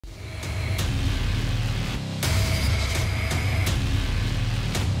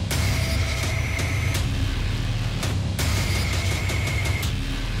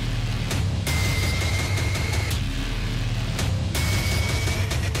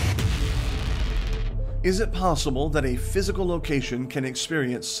Is it possible that a physical location can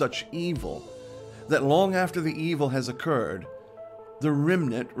experience such evil that long after the evil has occurred, the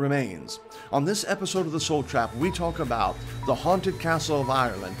remnant remains? On this episode of The Soul Trap, we talk about the haunted castle of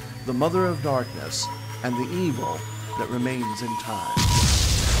Ireland, the mother of darkness, and the evil that remains in time.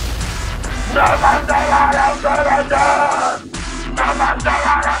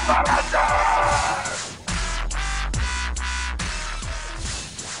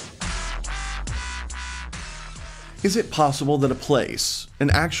 Is it possible that a place,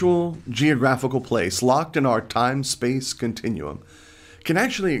 an actual geographical place locked in our time-space continuum, can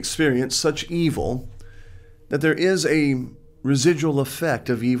actually experience such evil that there is a residual effect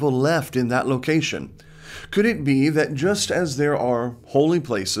of evil left in that location? Could it be that just as there are holy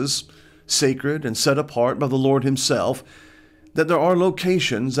places, sacred and set apart by the Lord Himself, that there are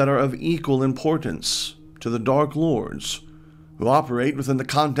locations that are of equal importance to the Dark Lords who operate within the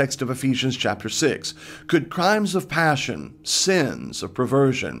context of Ephesians chapter 6? Could crimes of passion, sins of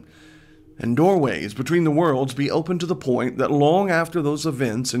perversion, and doorways between the worlds be opened to the point that long after those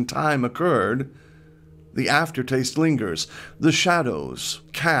events in time occurred, the aftertaste lingers, the shadows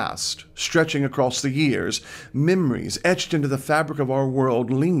cast, stretching across the years, memories etched into the fabric of our world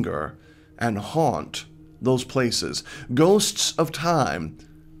linger and haunt those places, ghosts of time,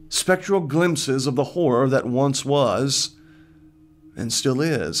 spectral glimpses of the horror that once was and still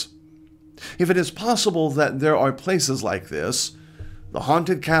is? If it is possible that there are places like this, the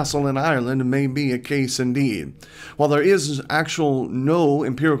haunted castle in Ireland may be a case indeed. While there is no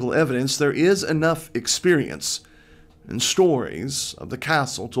empirical evidence, there is enough experience and stories of the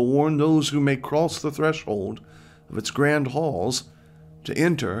castle to warn those who may cross the threshold of its grand halls to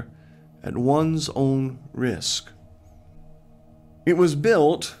enter at one's own risk. It was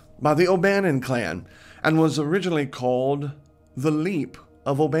built by the O'Bannon clan and was originally called the Leap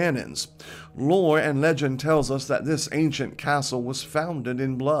of O'Bannons. Lore and legend tells us that this ancient castle was founded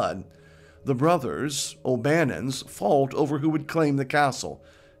in blood. The brothers, O'Bannons, fought over who would claim the castle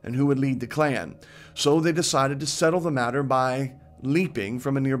and who would lead the clan. So they decided to settle the matter by leaping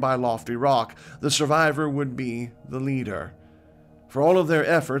from a nearby lofty rock. The survivor would be the leader. For all of their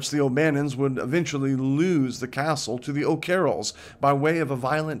efforts, the O'Bannons would eventually lose the castle to the O'Carrolls by way of a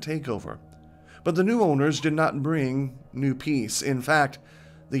violent takeover. But the new owners did not bring new peace. In fact,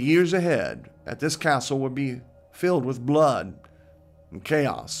 the years ahead at this castle would be filled with blood and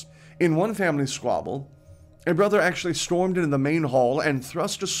chaos. In one family squabble, a brother actually stormed into the main hall and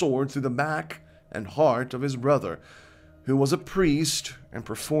thrust a sword through the back and heart of his brother, who was a priest and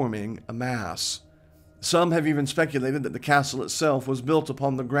performing a mass. Some have even speculated that the castle itself was built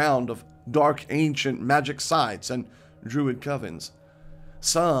upon the ground of dark ancient magic sites and druid covens.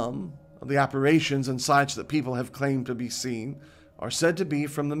 Some of the apparitions and sights that people have claimed to be seen are said to be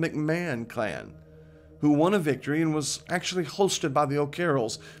from the McMahon clan, who won a victory and was actually hosted by the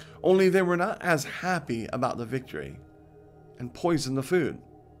O'Carrolls, only they were not as happy about the victory and poisoned the food.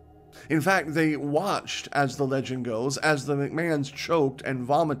 In fact, they watched, as the legend goes, as the McMahons choked and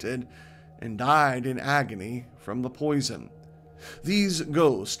vomited and died in agony from the poison. These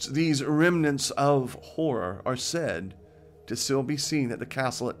ghosts, these remnants of horror, are said to still be seen at the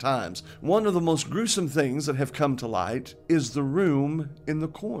castle at times. One of the most gruesome things that have come to light is the room in the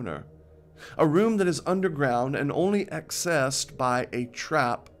corner. A room that is underground and only accessed by a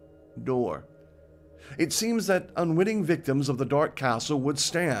trap door. It seems that unwitting victims of the dark castle would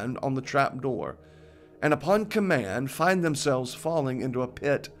stand on the trap door, and upon command find themselves falling into a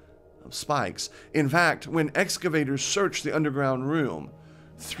pit of spikes. In fact, when excavators searched the underground room,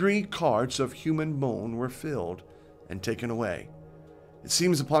 3 carts of human bone were filled and taken away. It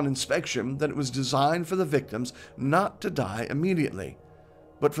seems upon inspection that it was designed for the victims not to die immediately,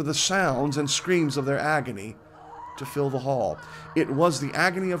 but for the sounds and screams of their agony to fill the hall. It was the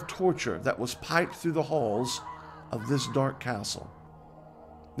agony of torture that was piped through the halls of this dark castle.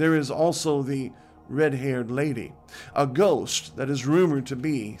 There is also the red-haired lady, a ghost that is rumored to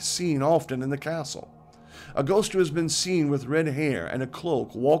be seen often in the castle. A ghost who has been seen with red hair and a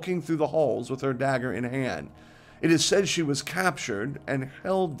cloak walking through the halls with her dagger in hand. It is said she was captured and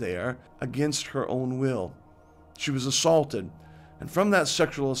held there against her own will. She was assaulted, and from that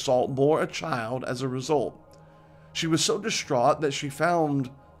sexual assault bore a child as a result. She was so distraught that she found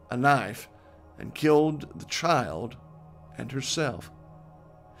a knife and killed the child and herself.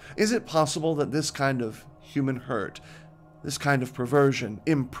 Is it possible that this kind of human hurt, this kind of perversion,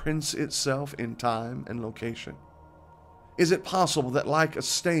 imprints itself in time and location? Is it possible that, like a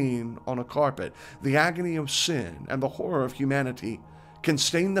stain on a carpet, the agony of sin and the horror of humanity can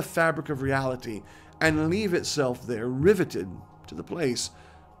stain the fabric of reality and leave itself there riveted to the place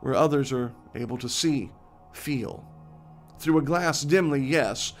where others are able to see, feel. Through a glass dimly,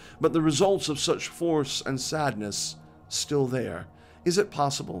 yes, but the results of such force and sadness still there. Is it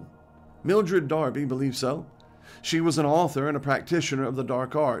possible? Mildred Darby believes so. She was an author and a practitioner of the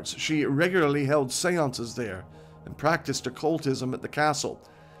dark arts. She regularly held seances there and practiced occultism at the castle.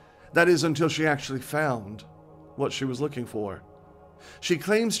 That is, until she actually found what she was looking for. She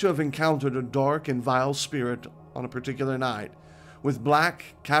claims to have encountered a dark and vile spirit on a particular night, with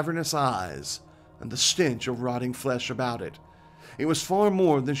black, cavernous eyes and the stench of rotting flesh about it. It was far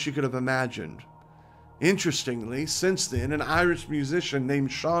more than she could have imagined. Interestingly, since then, an Irish musician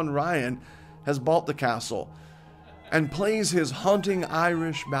named Sean Ryan has bought the castle and plays his haunting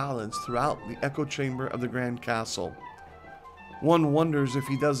Irish ballads throughout the echo chamber of the Grand Castle. One wonders if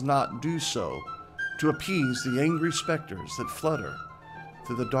he does not do so to appease the angry specters that flutter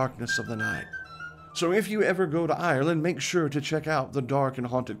through the darkness of the night. So if you ever go to Ireland, make sure to check out the dark and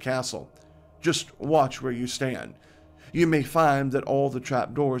haunted castle. Just watch where you stand. You may find that all the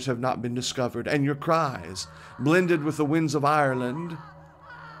trapdoors have not been discovered, and your cries, blended with the winds of Ireland,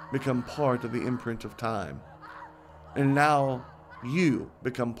 become part of the imprint of time. And now you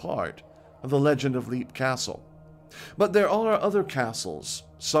become part of the legend of Leap Castle. But there are other castles,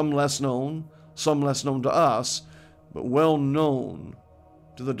 some less known to us, but well known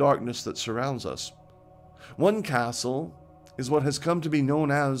to the darkness that surrounds us. One castle is what has come to be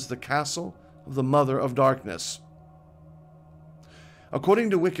known as the Castle of the Mother of Darkness. According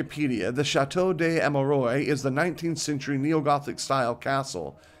to Wikipedia, the Château d'Amaroi is the 19th century neo-Gothic style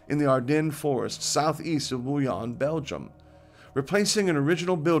castle in the Ardennes forest southeast of Bouillon, Belgium. Replacing an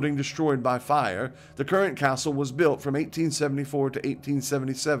original building destroyed by fire, the current castle was built from 1874 to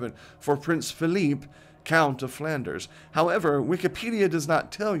 1877 for Prince Philippe, Count of Flanders. However, Wikipedia does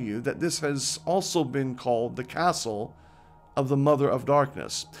not tell you that this has also been called the Castle of the Mother of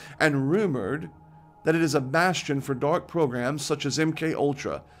Darkness, and rumored that it is a bastion for dark programs such as MK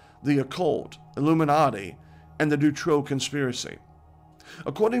Ultra, the occult, Illuminati, and the Dutroux conspiracy.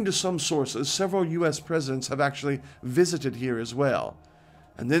 According to some sources, several U.S. presidents have actually visited here as well.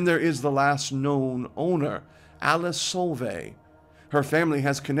 And then there is the last known owner, Alice Solvay. Her family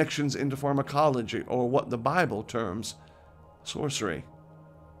has connections into pharmacology, or what the Bible terms sorcery.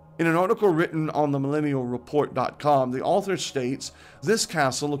 In an article written on the millennialreport.com, the author states, this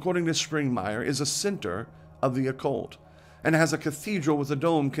castle, according to Springmeyer, is a center of the occult and has a cathedral with a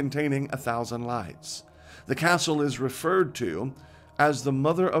dome containing 1,000 lights. The castle is referred to as the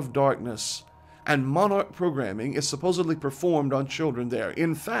Mother of Darkness, and monarch programming is supposedly performed on children there.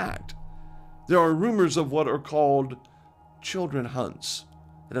 In fact, there are rumors of what are called children hunts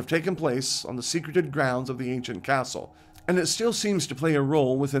that have taken place on the secreted grounds of the ancient castle, and it still seems to play a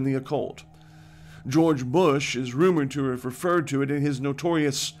role within the occult. George Bush is rumored to have referred to it in his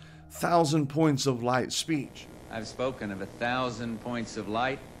notorious 1,000 Points of Light speech. I've spoken of 1,000 points of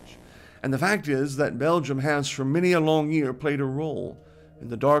light. And the fact is that Belgium has for many a long year played a role in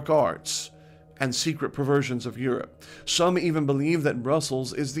the dark arts and secret perversions of Europe. Some even believe that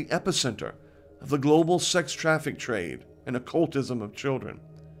Brussels is the epicenter of the global sex traffic trade and occultism of children.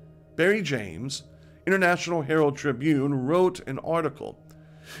 Barry James, International Herald Tribune, wrote an article.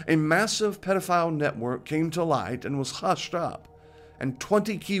 A massive pedophile network came to light and was hushed up, and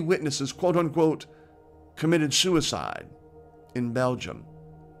 20 key witnesses, quote-unquote, committed suicide in Belgium.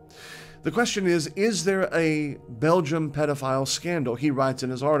 The question is there a Belgium pedophile scandal? He writes in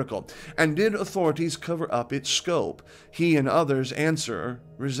his article. And did authorities cover up its scope? He and others answer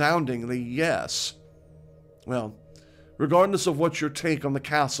resoundingly yes. Well, regardless of what your take on the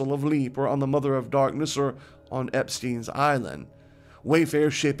Castle of Leap or on the Mother of Darkness or on Epstein's Island,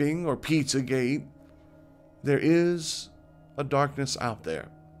 Wayfair shipping or Pizzagate, there is a darkness out there.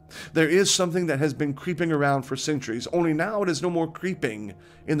 There is something that has been creeping around for centuries, only now it is no more creeping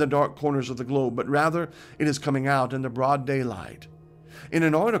in the dark corners of the globe, but rather it is coming out in the broad daylight. In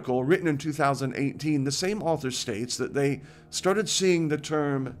an article written in 2018, the same author states that they started seeing the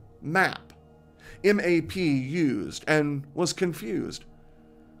term MAP, M-A-P, used and was confused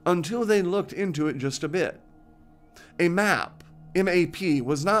until they looked into it just a bit. A map, M-A-P,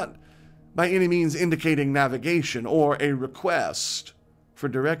 was not by any means indicating navigation or a request for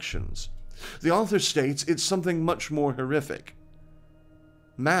directions. The author states it's something much more horrific.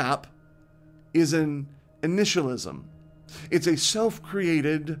 MAP is an initialism. It's a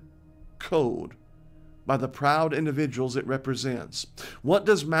self-created code by the proud individuals it represents. What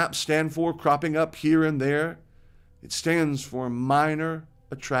does MAP stand for, cropping up here and there? It stands for minor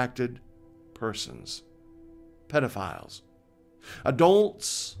attracted persons, pedophiles.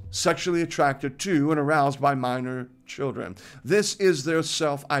 Adults sexually attracted to and aroused by minor children. This is their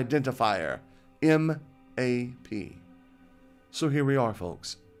self-identifier, MAP. So here we are,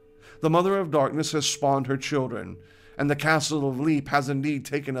 folks. The mother of darkness has spawned her children, and the castle of Leap has indeed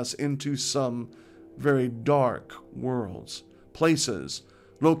taken us into some very dark worlds, places,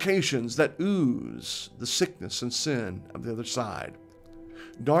 locations that ooze the sickness and sin of the other side.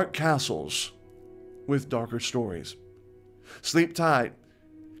 Dark castles with darker stories. Sleep tight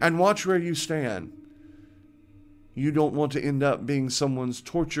and watch where you stand. You don't want to end up being someone's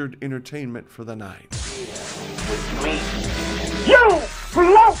tortured entertainment for the night. With me, you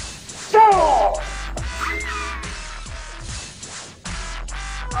float soul!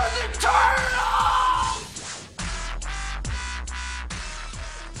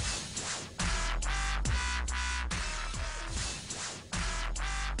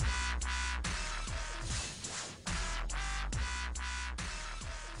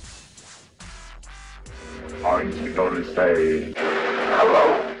 Aren't you going to say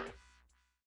hello?